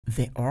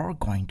They are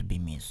going to be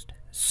missed.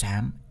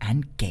 Sam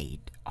and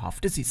Cait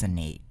after season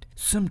 8.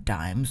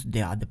 Sometimes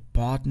they are the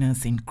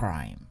partners in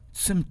crime.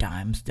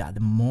 Sometimes they are the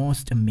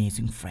most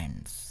amazing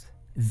friends.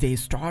 They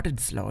started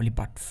slowly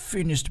but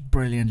finished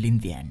brilliantly in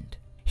the end.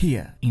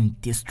 Here in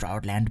this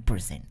Outlander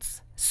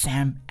Presents,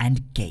 Sam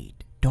and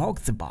Cait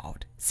talks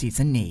about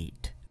season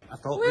 8. I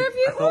thought we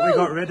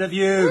got rid of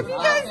you. Where have you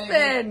guys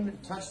been?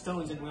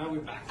 Touchstones and now we're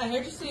back. I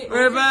heard you say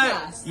We're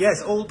back.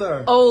 Yes,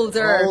 older.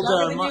 Older.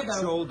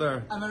 Much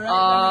older. Am I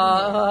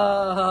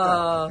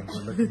right?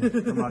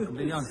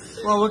 Remarkably young.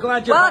 Well, we're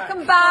glad you're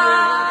Welcome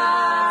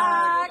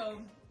back.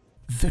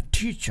 The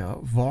teacher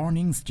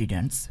warning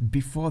students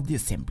before the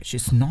assembly.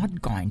 She's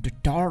not going to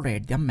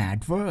tolerate their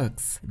mad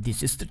works.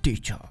 This is the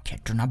teacher,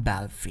 Caitriona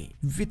Balfe,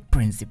 with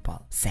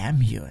principal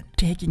Sam Heughan,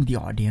 taking the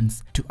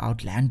audience to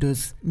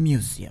Outlander's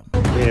museum.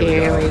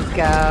 Here we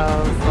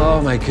go. Oh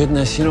my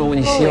goodness, you know, when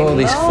you see all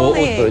these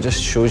photos, but it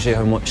just shows you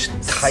how much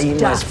time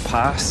has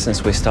passed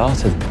since we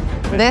started.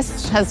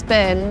 This has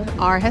been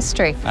our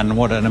history. And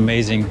what an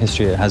amazing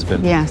history it has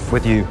been. Yes.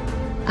 With you.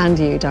 And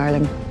you,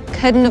 darling.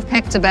 Couldn't have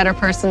picked a better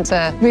person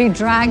to be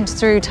dragged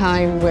through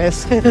time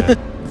with.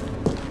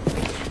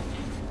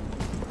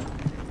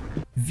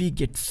 We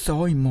get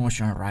so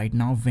emotional right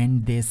now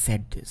when they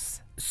said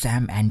this.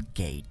 Sam and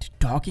Cait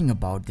talking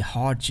about the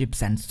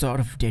hardships and sort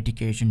of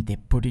dedication they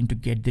put in to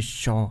get the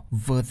show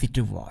worthy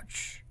to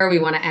watch. We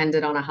want to end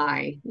it on a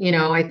high. You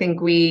know, I think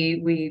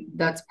we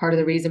that's part of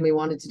the reason we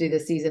wanted to do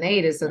this season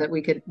 8 is so that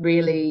we could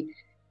really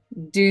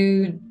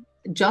do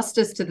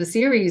justice to the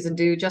series and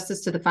do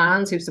justice to the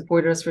fans who've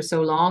supported us for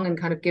so long and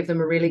kind of give them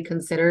a really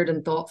considered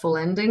and thoughtful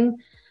ending.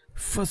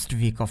 First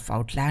week of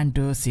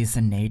Outlander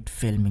season 8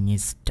 filming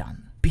is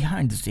done.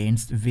 Behind the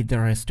scenes with the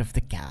rest of the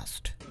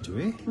cast. Do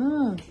we?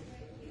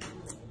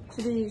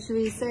 Should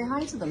we say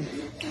hi to them?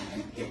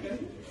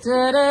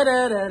 Da, da,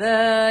 da, da,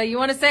 da. You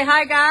want to say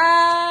hi,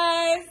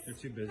 guys? They're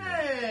too busy.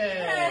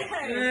 Hey.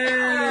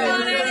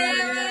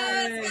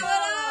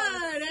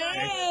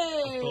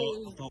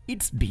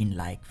 It's been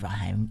like we're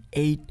having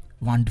 8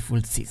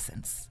 wonderful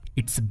seasons.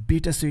 It's a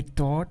bittersweet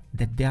thought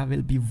that there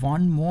will be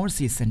one more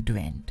season to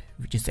end,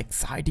 which is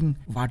exciting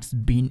what's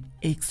been an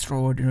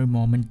extraordinary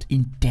moment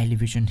in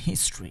television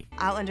history.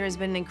 Outlander has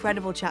been an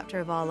incredible chapter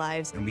of our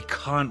lives. And we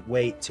can't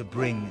wait to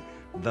bring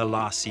the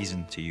last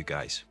season to you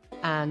guys.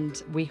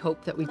 And we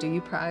hope that we do you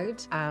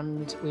proud,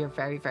 and we are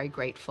very, very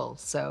grateful.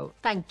 So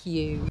thank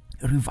you.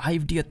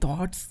 Revived your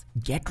thoughts?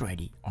 Get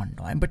ready on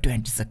November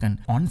 22nd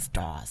on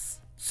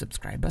Stars.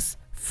 Subscribe us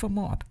for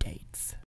more updates.